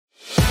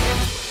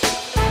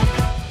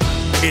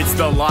It's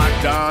the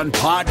Locked On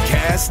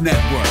Podcast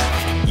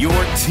Network, your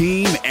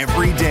team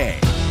every day.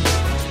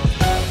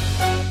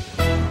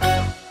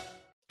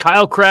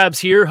 Kyle Krabs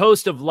here,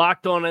 host of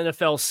Locked On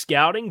NFL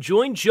Scouting.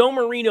 Join Joe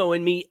Marino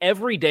and me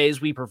every day as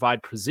we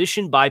provide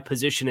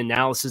position-by-position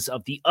analysis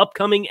of the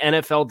upcoming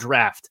NFL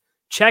Draft.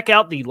 Check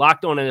out the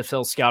Locked On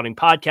NFL Scouting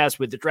podcast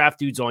with the Draft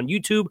Dudes on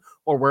YouTube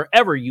or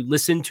wherever you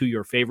listen to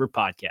your favorite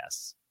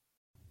podcasts.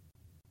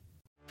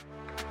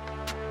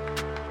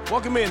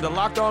 Welcome in to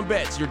Locked On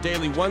Bets, your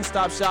daily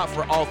one-stop shop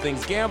for all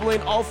things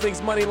gambling, all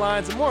things money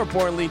lines, and more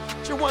importantly,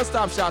 it's your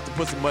one-stop shop to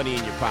put some money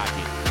in your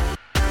pocket.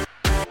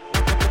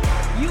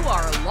 You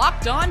are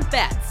Locked On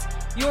Bets,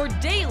 your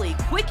daily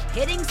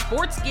quick-hitting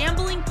sports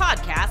gambling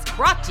podcast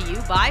brought to you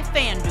by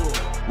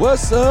FanDuel.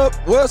 What's up?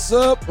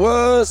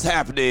 What's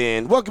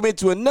happening? Welcome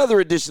into another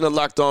edition of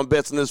Locked On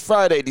Bets on this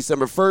Friday,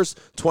 December 1st,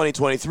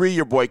 2023.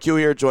 Your boy Q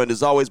here, joined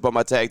as always by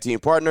my tag team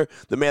partner,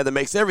 the man that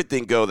makes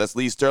everything go. That's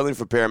Lee Sterling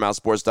from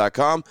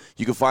ParamountSports.com.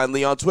 You can find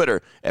Lee on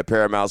Twitter at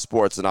Paramount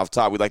Sports. And off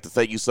top, we'd like to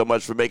thank you so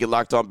much for making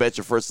Locked On Bets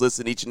your first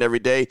listen each and every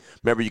day.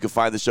 Remember, you can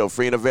find the show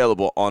free and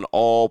available on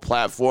all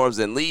platforms.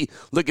 And Lee,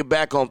 looking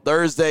back on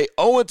Thursday,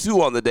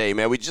 0-2 on the day,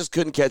 man. We just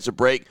couldn't catch a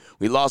break.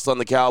 We lost on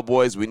the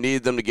Cowboys. We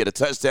needed them to get a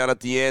touchdown at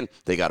the end.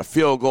 They got a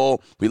field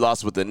goal. We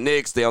lost with the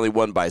Knicks. They only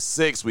won by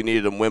 6. We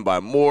needed them to win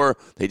by more.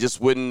 They just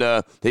wouldn't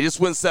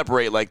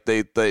separate like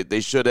they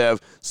should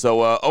have. So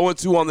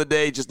 0-2 on the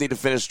day. Just need to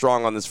finish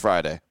strong on this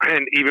Friday.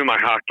 And even my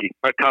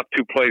top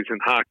two plays in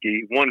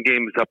hockey. One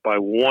game is up by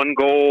 1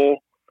 goal,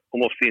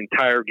 almost the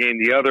entire game.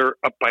 The other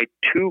up by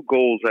 2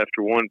 goals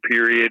after one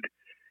period.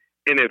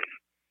 And if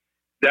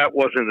that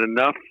wasn't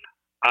enough,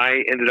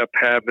 I ended up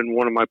having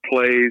one of my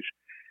plays,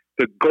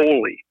 the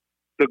goalie,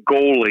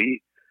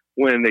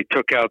 when they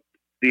took out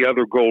the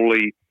other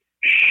goalie,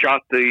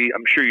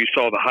 I'm sure you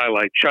saw the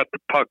highlight, shot the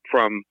puck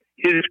from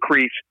his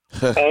crease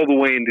all the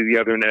way into the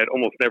other net.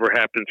 Almost never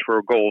happens for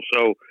a goal.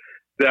 So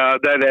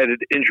that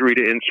added injury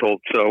to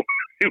insult. So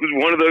it was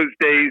one of those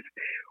days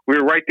we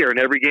were right there in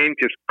every game,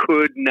 just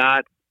could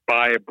not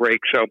buy a break.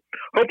 So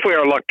hopefully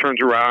our luck turns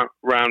around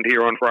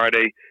here on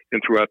Friday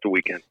and throughout the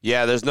weekend.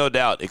 Yeah, there's no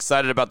doubt.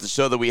 Excited about the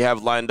show that we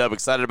have lined up.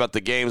 Excited about the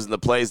games and the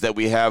plays that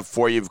we have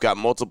for you. We've got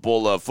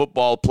multiple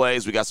football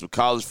plays. We got some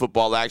college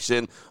football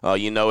action.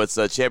 It's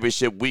a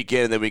championship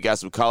weekend, and then we got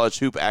some college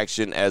hoop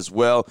action as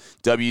well.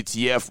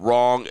 WTF,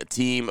 wrong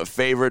team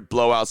favorite,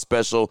 blowout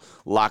special,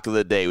 lock of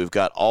the day. We've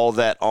got all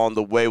that on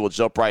the way. We'll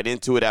jump right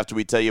into it after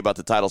we tell you about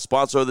the title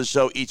sponsor of the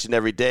show each and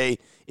every day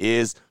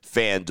is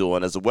FanDuel.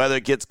 And as the weather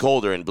gets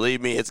colder, and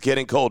believe me, it's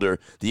getting colder,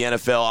 the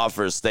NFL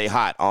offers stay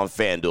hot on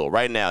FanDuel.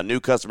 Right now,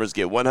 new customers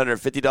get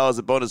 $150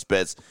 in bonus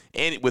bets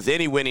with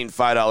any winning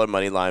 $5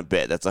 money line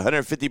bet. That's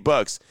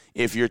 $150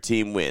 if your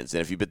team wins. And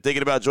if you've been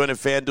thinking about joining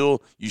FanDuel,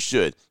 you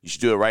should. You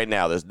should do it right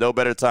now. There's no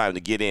better time to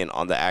get in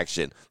on the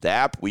action. The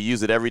app, we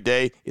use it every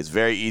day. It's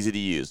very easy to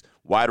use.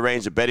 Wide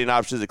range of betting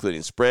options,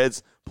 including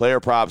spreads, player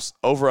props,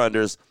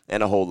 over-unders,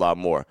 and a whole lot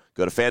more.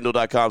 Go to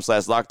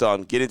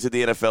FanDuel.com/lockedon. Get into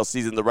the NFL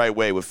season the right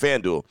way with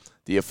FanDuel,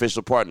 the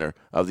official partner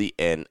of the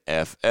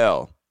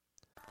NFL.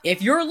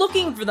 If you're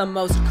looking for the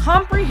most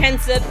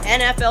comprehensive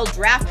NFL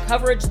draft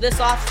coverage this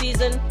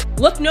offseason,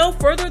 look no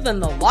further than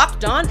the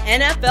Locked On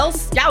NFL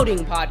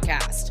Scouting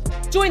Podcast.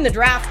 Join the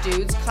Draft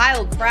Dudes,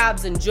 Kyle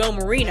Krabs and Joe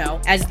Marino,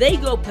 as they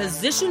go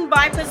position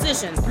by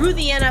position through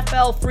the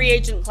NFL free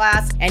agent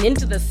class and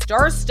into the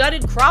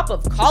star-studded crop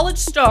of college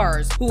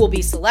stars who will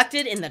be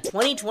selected in the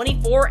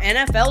 2024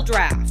 NFL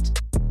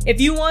Draft. If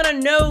you want to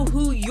know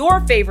who your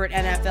favorite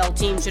NFL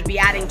team should be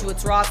adding to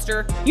its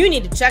roster, you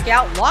need to check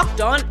out Locked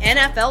On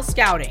NFL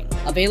Scouting,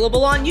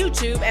 available on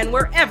YouTube and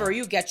wherever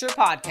you get your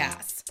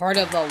podcasts. Part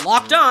of the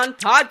Locked On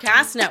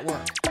Podcast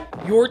Network,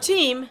 your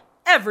team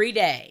every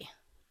day.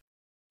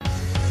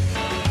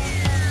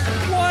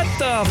 What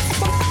the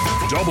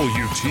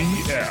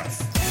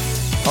WTF?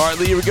 All right,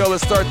 Lee, here we go.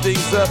 Let's start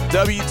things up.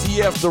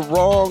 WTF, the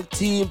wrong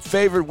team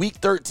favorite. Week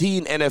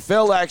 13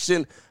 NFL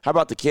action. How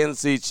about the Kansas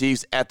City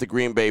Chiefs at the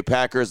Green Bay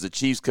Packers? The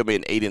Chiefs come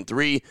in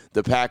 8-3.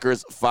 The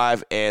Packers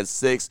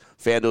 5-6.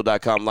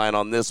 FanDuel.com line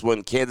on this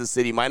one. Kansas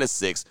City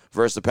 -6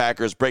 versus the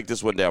Packers. Break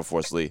this one down for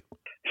us, Lee.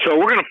 So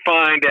we're going to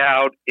find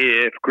out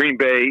if Green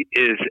Bay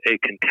is a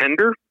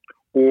contender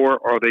or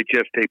are they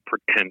just a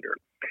pretender.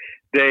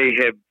 They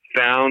have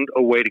found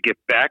a way to get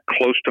back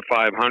close to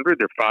 500.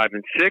 They're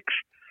 5-6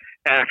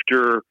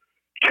 after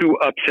 2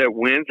 upset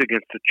wins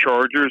against the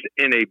Chargers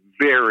and a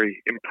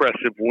very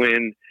impressive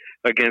win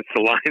against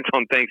the Lions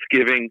on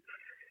Thanksgiving.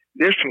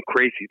 There's some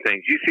crazy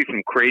things. You see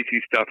some crazy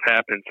stuff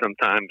happen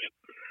sometimes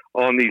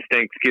on these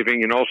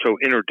Thanksgiving and also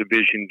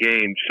interdivision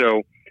games.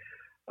 So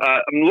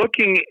I'm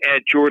looking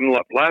at Jordan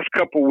Love. Last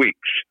couple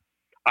weeks,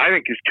 I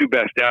think his 2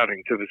 best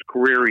outings of his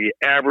career. He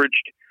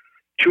averaged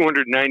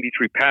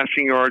 293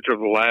 passing yards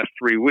over the last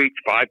 3 weeks,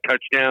 5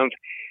 touchdowns,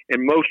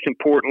 and most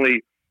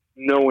importantly,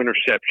 no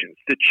interceptions.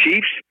 The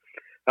Chiefs,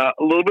 a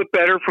little bit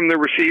better from the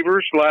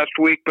receivers last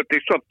week, but they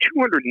still have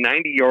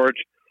 290 yards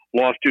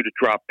lost due to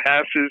drop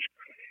passes.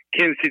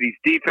 Kansas City's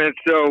defense,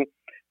 though,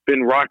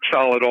 been rock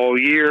solid all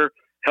year.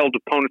 held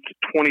opponents to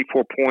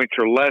 24 points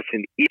or less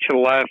in each of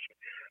the last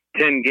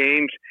 10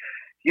 games.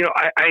 You know,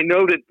 I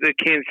know that the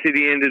Kansas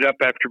City ended up,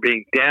 after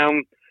being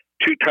down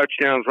 2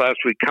 touchdowns last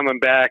week, coming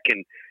back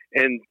and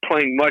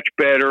playing much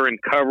better and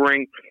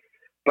covering.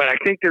 But I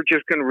think they're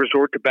just going to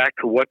resort back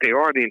to what they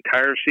are the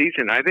entire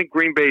season. I think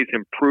Green Bay's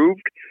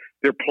improved.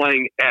 They're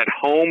playing at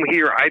home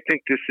here. I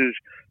think this is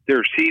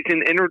their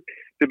season.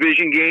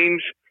 Interdivision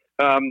games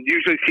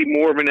usually see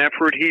more of an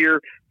effort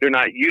here. They're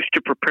not used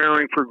to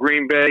preparing for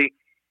Green Bay.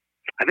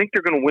 I think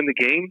they're going to win the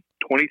game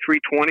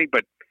 23-20,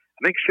 but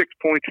I think 6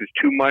 points is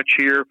too much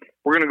here.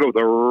 We're going to go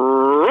the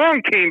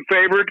wrong team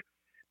favored.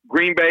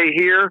 Green Bay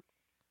here,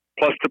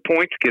 plus the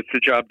points, gets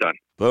the job done.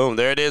 Boom,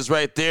 there it is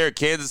right there.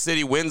 Kansas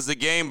City wins the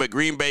game, but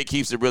Green Bay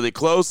keeps it really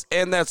close,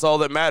 and that's all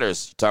that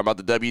matters. You're talking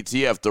about the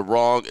WTF, the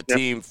wrong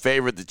team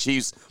favorite, the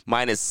Chiefs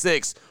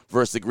 -6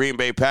 versus the Green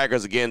Bay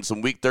Packers. Again,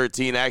 some Week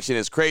 13 action.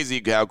 It's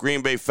crazy how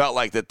Green Bay felt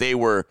like that they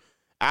were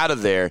out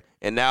of there,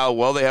 and now,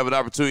 well, they have an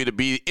opportunity to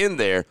be in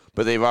there,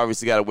 but they've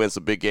obviously got to win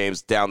some big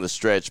games down the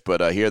stretch.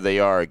 But here they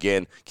are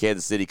again.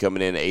 Kansas City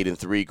coming in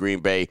 8-3,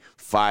 Green Bay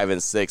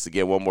 5-6.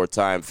 Again, one more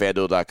time,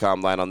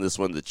 FanDuel.com line on this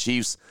one. The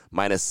Chiefs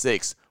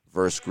 -6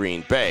 versus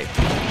Green Bay.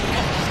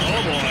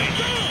 Oh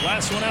boy!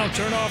 Last one out.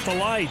 Turn off the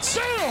lights.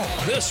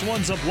 This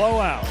one's a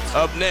blowout.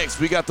 Up next,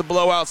 we got the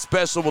blowout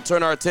special. We'll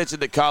turn our attention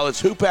to college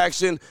hoop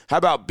action. How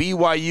about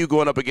BYU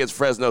going up against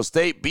Fresno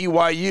State?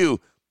 BYU.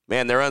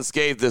 Man, they're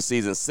unscathed this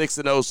season,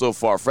 6-0 so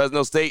far.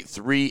 Fresno State,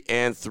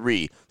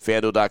 3-3.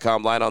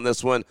 FanDuel.com line on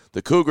this one.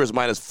 The Cougars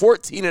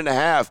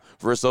 -14.5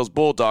 versus those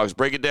Bulldogs.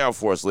 Break it down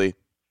for us, Lee.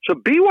 So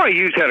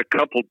BYU's had a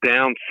couple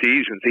down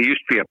seasons. They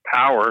used to be a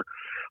power,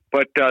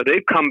 but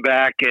they've come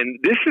back, and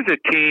this is a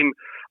team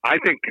I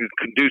think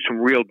can do some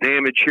real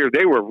damage here.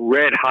 They were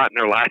red hot in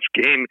their last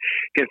game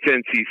against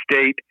NC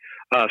State.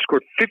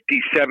 Scored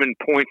 57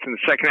 points in the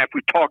second half.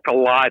 We talked a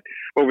lot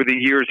over the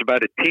years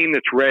about a team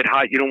that's red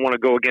hot. You don't want to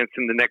go against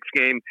in the next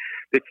game.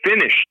 They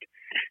finished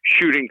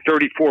shooting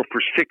 34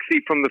 for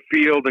 60 from the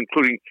field,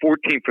 including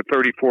 14 for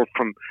 34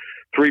 from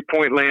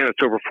three-point land.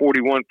 It's over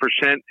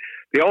 41%.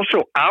 They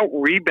also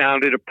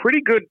out-rebounded a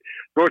pretty good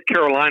North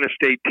Carolina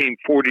State team,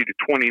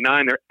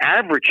 40-29. They're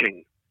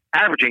averaging.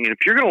 And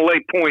if you're going to lay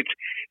points,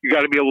 you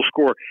got to be able to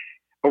score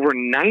over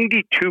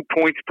 92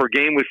 points per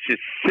game, which is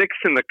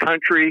 6th in the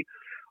country.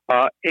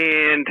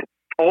 And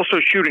also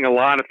shooting a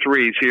lot of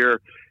threes here,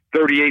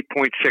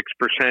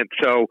 38.6%.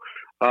 So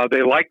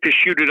they like to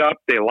shoot it up.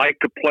 They like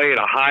to play at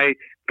a high,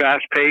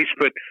 fast pace.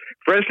 But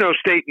Fresno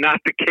State,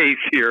 not the case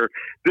here.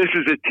 This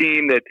is a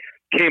team that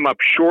came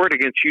up short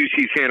against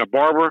UC Santa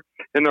Barbara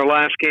in their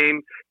last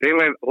game. They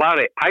allowed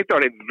I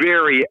thought, a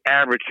very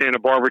average Santa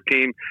Barbara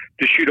team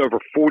to shoot over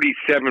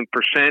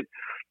 47%.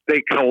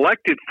 They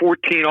collected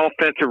 14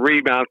 offensive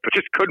rebounds, but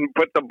just couldn't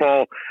put the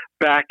ball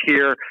back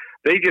here.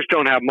 They just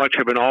don't have much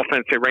of an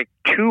offense. They rank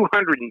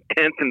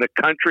 210th in the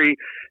country,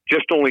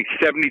 just only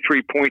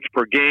 73 points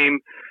per game.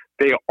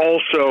 They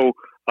also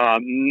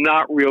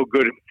not real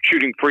good at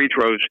shooting free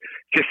throws,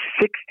 just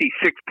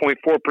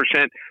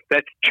 66.4%.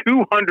 That's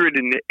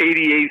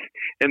 288th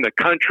in the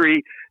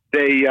country.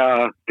 They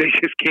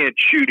just can't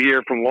shoot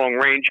here from long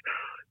range.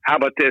 How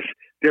about this?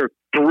 They're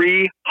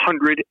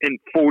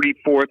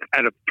 344th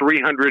out of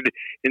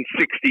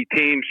 360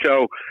 teams.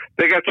 So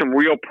they got some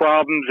real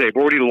problems. They've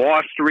already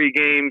lost 3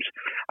 games.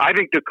 I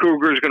think the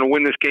Cougars are going to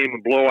win this game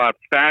in blowout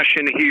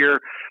fashion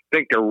here. I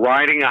think they're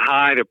riding a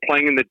high. They're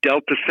playing in the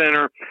Delta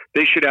Center.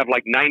 They should have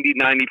like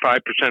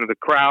 90-95% of the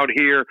crowd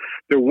here.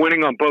 They're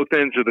winning on both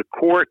ends of the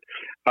court.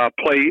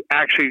 Play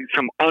actually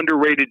some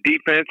underrated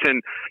defense,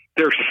 and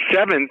they're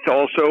 7th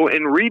also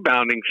in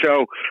rebounding.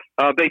 So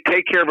they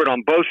take care of it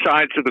on both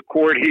sides of the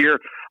court here.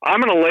 I'm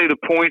going to lay the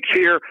points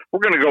here. We're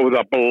going to go with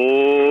a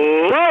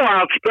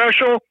blowout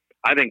special.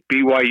 I think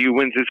BYU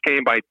wins this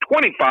game by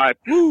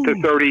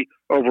 25-30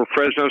 over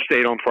Fresno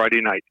State on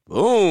Friday night.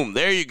 Boom.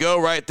 There you go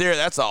right there.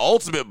 That's an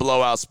ultimate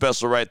blowout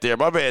special right there.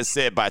 My man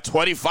said by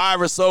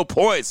 25 or so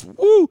points.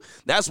 Woo.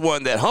 That's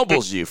one that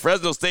humbles you.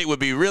 Fresno State would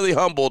be really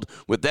humbled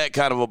with that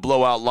kind of a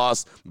blowout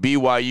loss.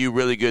 BYU,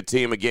 really good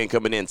team. Again,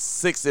 coming in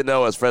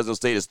 6-0 as Fresno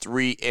State is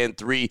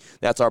 3-3.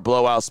 That's our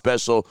blowout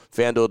special.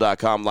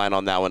 FanDuel.com line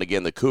on that one.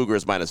 Again, the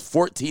Cougars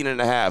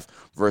 -14.5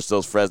 versus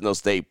those Fresno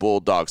State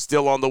Bulldogs.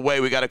 Still on the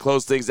way. We got to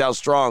close things out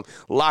strong.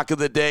 Lock of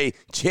the day,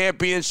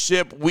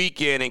 championship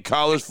weekend in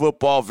college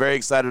football. Very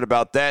excited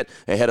about that.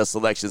 Ahead of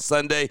Selection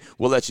Sunday,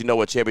 we'll let you know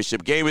what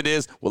championship game it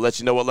is. We'll let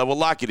you know what level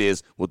lock it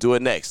is. We'll do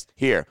it next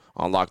here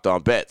on Locked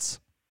On Bets.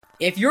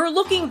 If you're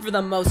looking for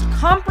the most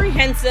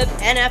comprehensive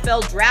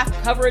NFL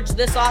draft coverage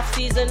this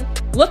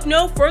offseason, look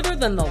no further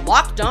than the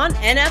Locked On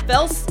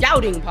NFL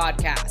Scouting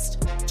Podcast.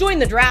 Join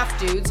the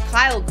draft dudes,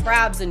 Kyle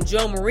Krabs and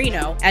Joe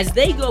Marino, as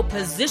they go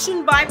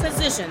position by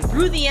position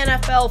through the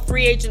NFL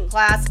free agent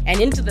class and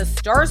into the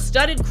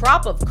star-studded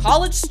crop of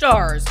college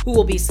stars who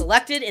will be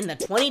selected in the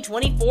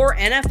 2024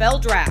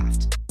 NFL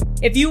Draft.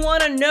 If you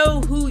want to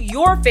know who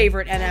your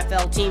favorite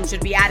NFL team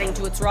should be adding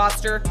to its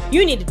roster,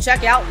 you need to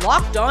check out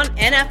Locked On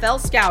NFL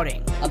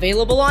Scouting,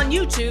 available on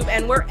YouTube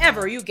and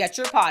wherever you get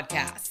your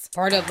podcasts.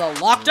 Part of the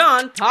Locked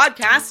On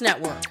Podcast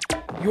Network,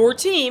 your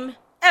team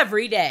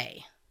every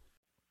day.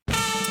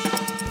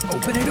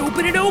 Open it,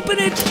 open it, open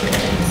it!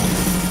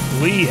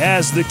 Lee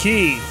has the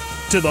key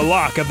to the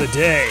lock of the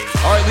day.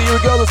 All right, Lee, here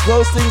we go. Let's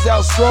close things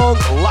out strong.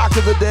 Lock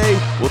of the day.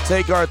 We'll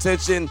take our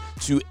attention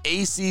to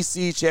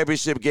ACC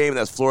championship game.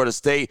 That's Florida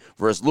State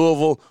versus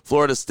Louisville.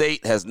 Florida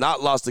State has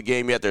not lost a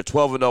game yet. They're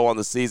 12-0 on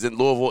the season.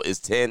 Louisville is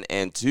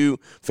 10-2.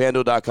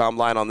 FanDuel.com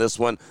line on this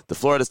one. The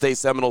Florida State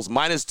Seminoles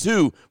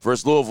 -2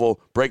 versus Louisville.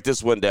 Break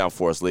this one down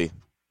for us, Lee.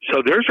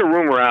 So there's a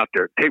rumor out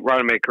there, Tate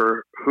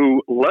Rodemaker,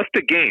 who left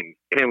a game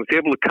and was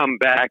able to come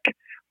back,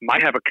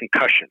 might have a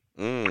concussion.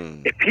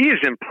 If he is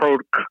in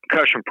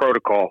concussion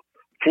protocol,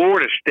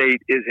 Florida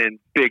State is in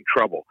big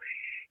trouble.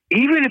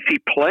 Even if he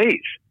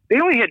plays,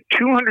 they only had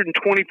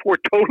 224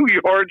 total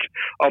yards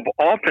of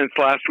offense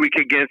last week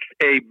against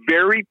a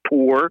very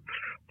poor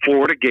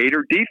Florida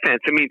Gator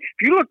defense. I mean,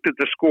 if you looked at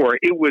the score,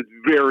 it was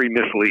very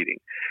misleading.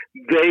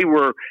 They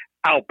were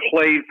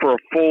outplayed for a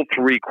full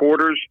 3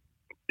 quarters.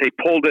 They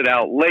pulled it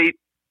out late.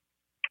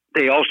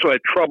 They also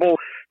had trouble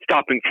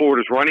stopping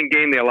Florida's running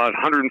game. They allowed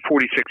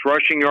 146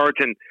 rushing yards.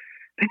 And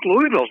I think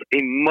Louisville's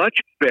a much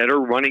better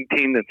running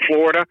team than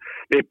Florida.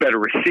 They have better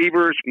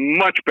receivers,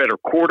 much better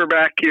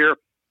quarterback here.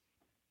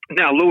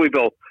 Now,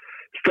 Louisville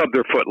stubbed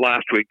their foot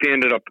last week. They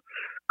ended up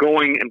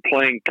going and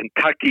playing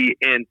Kentucky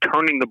and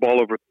turning the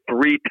ball over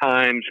 3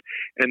 times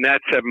in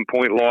that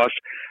 7-point loss.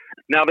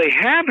 Now, they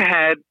have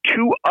had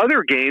 2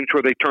 other games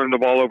where they turned the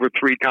ball over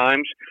 3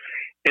 times.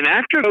 And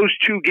after those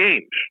 2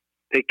 games,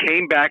 they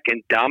came back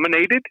and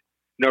dominated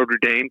Notre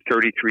Dame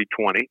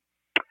 33-20.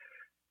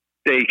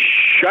 They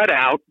shut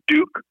out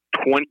Duke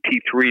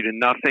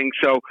 23-0.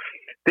 So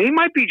they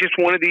might be just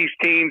one of these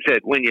teams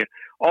that when you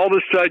all of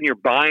a sudden you're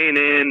buying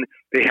in,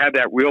 they have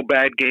that real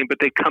bad game, but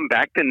they come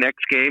back the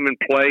next game and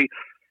play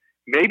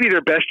maybe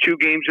their best 2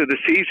 games of the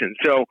season.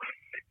 So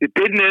it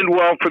didn't end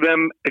well for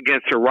them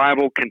against their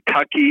rival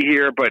Kentucky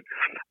here, but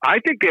I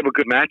think they have a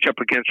good matchup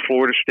against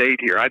Florida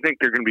State here. I think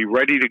they're going to be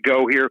ready to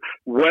go here.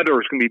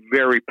 Weather is going to be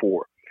very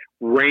poor.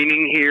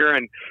 Raining here,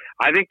 and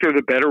I think they're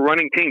the better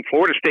running team.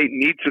 Florida State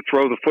needs to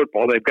throw the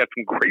football. They've got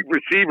some great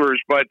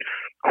receivers, but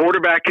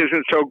quarterback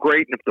isn't so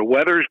great. And if the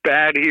weather's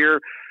bad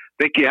here,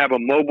 I think you have a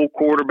mobile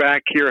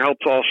quarterback here.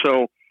 Helps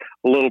also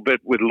a little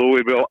bit with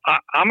Louisville.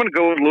 I'm going to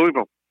go with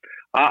Louisville.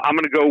 I'm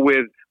going to go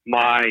with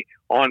my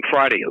on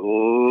Friday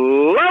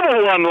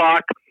level 1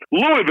 lock.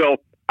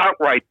 Louisville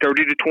outright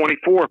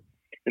 30-24.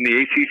 In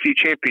the ACC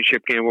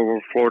championship game over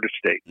Florida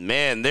State.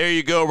 Man, there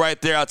you go right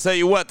there. I'll tell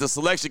you what, the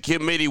selection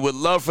committee would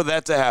love for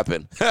that to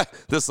happen.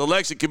 The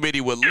selection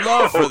committee would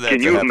love for that to happen.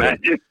 Can you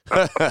imagine?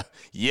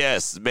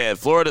 Yes, man.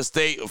 Florida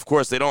State, of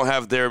course, they don't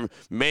have their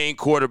main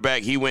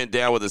quarterback. He went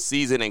down with a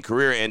season and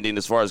career ending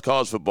as far as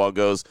college football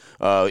goes,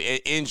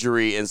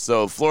 injury. And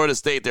so Florida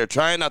State, they're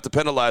trying not to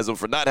penalize them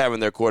for not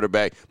having their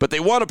quarterback, but they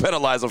want to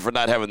penalize them for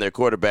not having their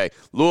quarterback.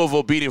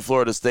 Louisville beating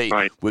Florida State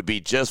would be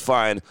just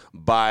fine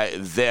by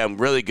them.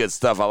 Really good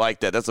stuff. I like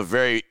that. That's a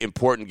very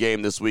important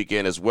game this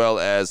weekend, as well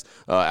as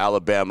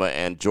Alabama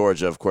and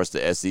Georgia, of course,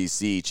 the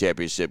SEC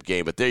championship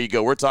game. But there you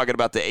go. We're talking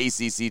about the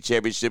ACC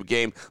championship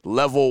game.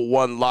 Level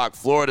 1 lock.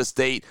 Florida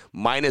State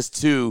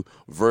 -2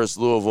 versus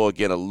Louisville.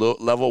 Again, a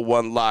level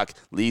 1 lock.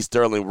 Lee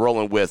Sterling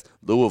rolling with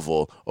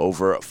Louisville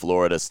over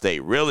Florida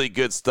State. Really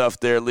good stuff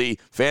there, Lee.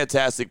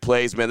 Fantastic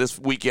plays, man. This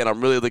weekend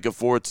I'm really looking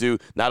forward to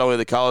not only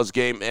the college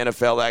game,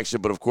 NFL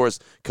action, but of course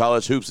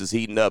college hoops is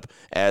heating up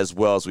as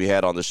well, as we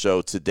had on the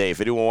show today. If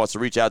anyone wants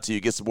to reach out to you,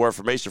 get some more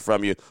information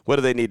from you, what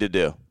do they need to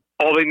do?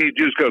 All they need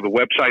to do is go to the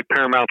website,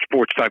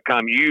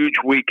 ParamountSports.com. Huge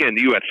weekend.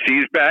 The UFC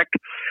is back.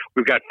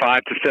 We've got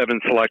 5 to 7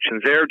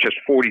 selections there, just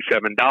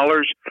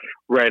 $47.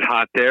 Red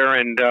hot there.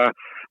 And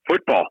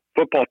football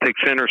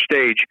takes center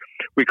stage.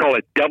 We call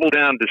it Double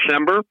Down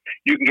December.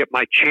 You can get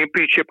my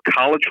championship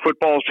college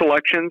football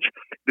selections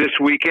this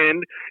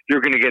weekend.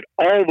 You're going to get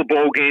all the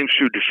bowl games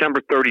through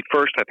December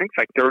 31st. I think it's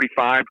like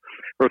 35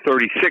 or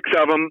 36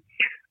 of them.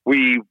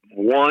 We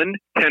won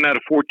 10 out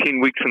of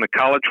 14 weeks in the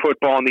college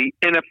football, and the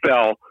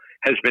NFL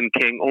has been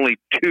king. Only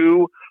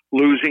 2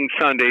 losing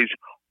Sundays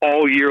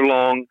all year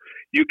long.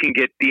 You can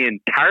get the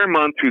entire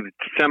month through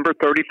December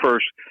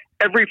 31st,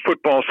 every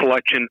football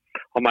selection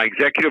on my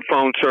executive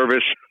phone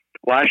service.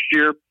 Last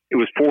year, it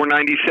was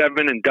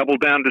 $4.97 in Double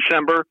Down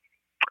December.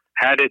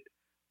 Had it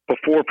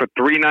before for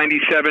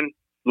 $3.97,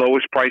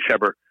 lowest price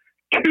ever.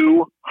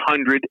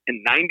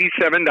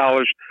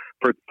 $297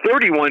 for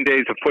 31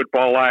 days of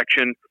football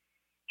action.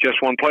 Just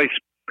one place,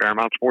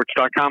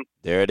 ParamountSports.com.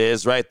 There it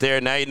is right there.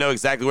 Now you know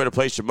exactly where to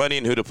place your money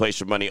and who to place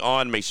your money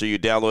on. Make sure you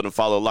download and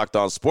follow Locked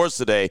On Sports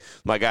today.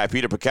 My guy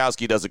Peter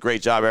Bukowski does a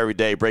great job every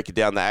day breaking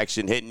down the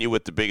action, hitting you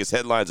with the biggest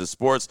headlines of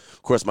sports.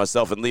 Of course,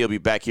 myself and Lee will be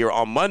back here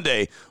on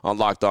Monday on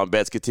Locked On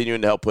Bets,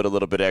 continuing to help put a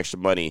little bit of extra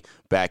money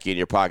back in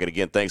your pocket.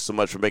 Again, thanks so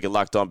much for making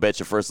Locked On Bets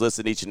your first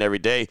listen each and every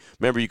day.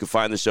 Remember, you can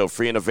find the show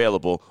free and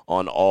available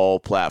on all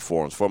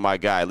platforms. For my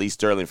guy, Lee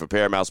Sterling from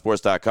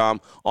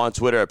ParamountSports.com, on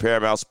Twitter at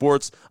Paramount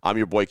Sports. I'm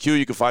your boy Q.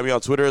 You can find me on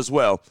Twitter as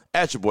well,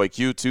 at your boy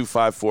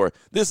Q254.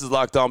 This is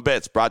Locked On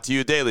Bets, brought to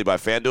you daily by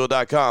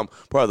FanDuel.com,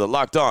 part of the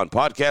Locked On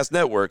Podcast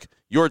Network,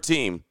 your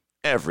team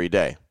every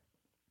day.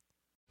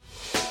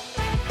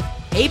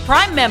 Hey,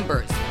 Prime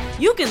members,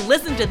 you can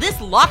listen to this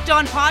Locked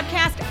On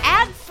podcast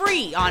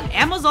ad-free on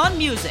Amazon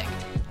Music.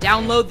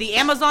 Download the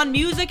Amazon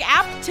Music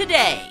app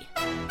today.